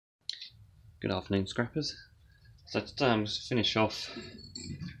Good afternoon, scrappers. So today I'm going to finish off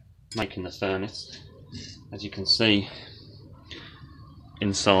making the furnace. As you can see,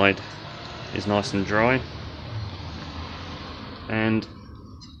 inside is nice and dry and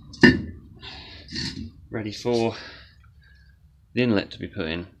ready for the inlet to be put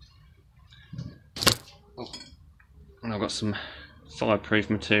in. And I've got some fireproof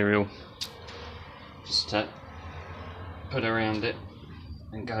material just to put around it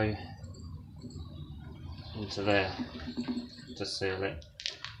and go into there to seal it.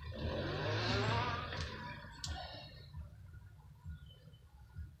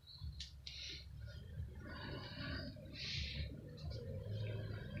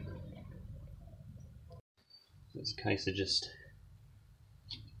 It's a case of just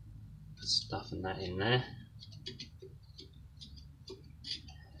stuffing that in there.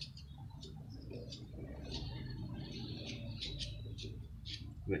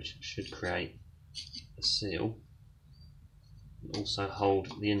 Which should create a seal and also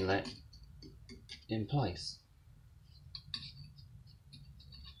hold the inlet in place.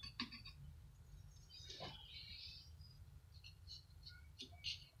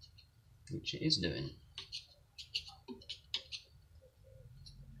 Which it is doing.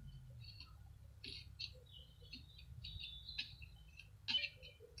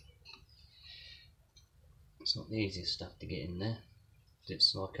 It's not the easiest stuff to get in there.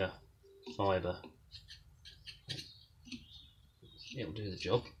 It's like a fibre. It'll do the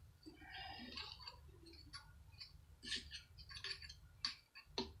job.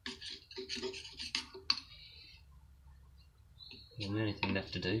 And the only thing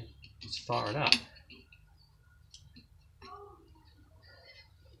left to do is fire it up.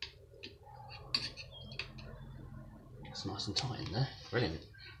 It's nice and tight in there. Brilliant.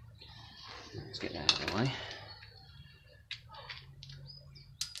 Let's get that out of the way.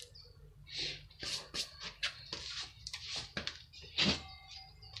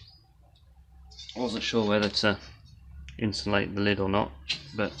 I wasn't sure whether to insulate the lid or not,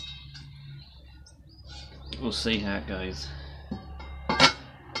 but we'll see how it goes.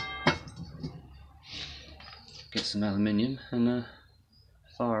 Get some aluminium and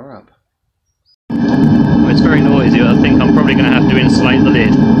fire her up. Well, it's very noisy. I think I'm probably going to have to insulate the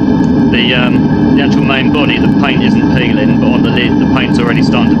lid. The actual main body, the paint isn't peeling, but on the lid the paint's already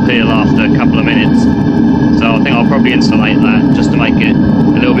starting to peel after a couple of minutes. So I think I'll probably insulate that just to make it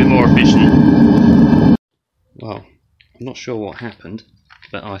a little bit more efficient. Well, I'm not sure what happened,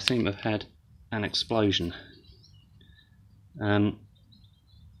 but I seem to have had an explosion.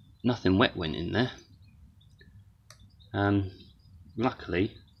 Nothing wet went in there.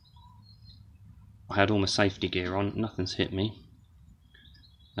 Luckily, I had all my safety gear on, nothing's hit me.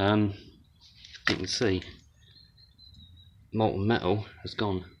 You can see, molten metal has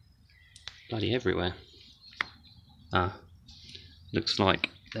gone bloody everywhere. Looks like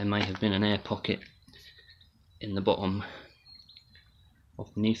there may have been an air pocket in the bottom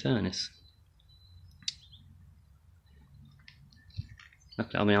of the new furnace.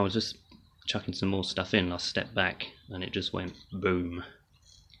 Luckily, I mean, I was just chucking some more stuff in, I stepped back and it just went boom.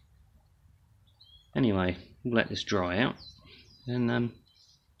 Anyway, we'll let this dry out and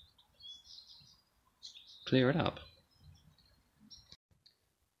clear it up.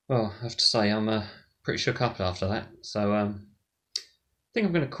 Well, I have to say I'm pretty shook up after that, so I think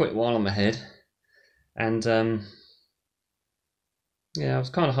I'm going to quit while I'm ahead. And yeah, I was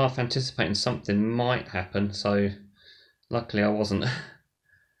kind of half anticipating something might happen, so luckily I wasn't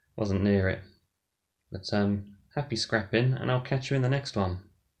near it. But happy scrapping, and I'll catch you in the next one.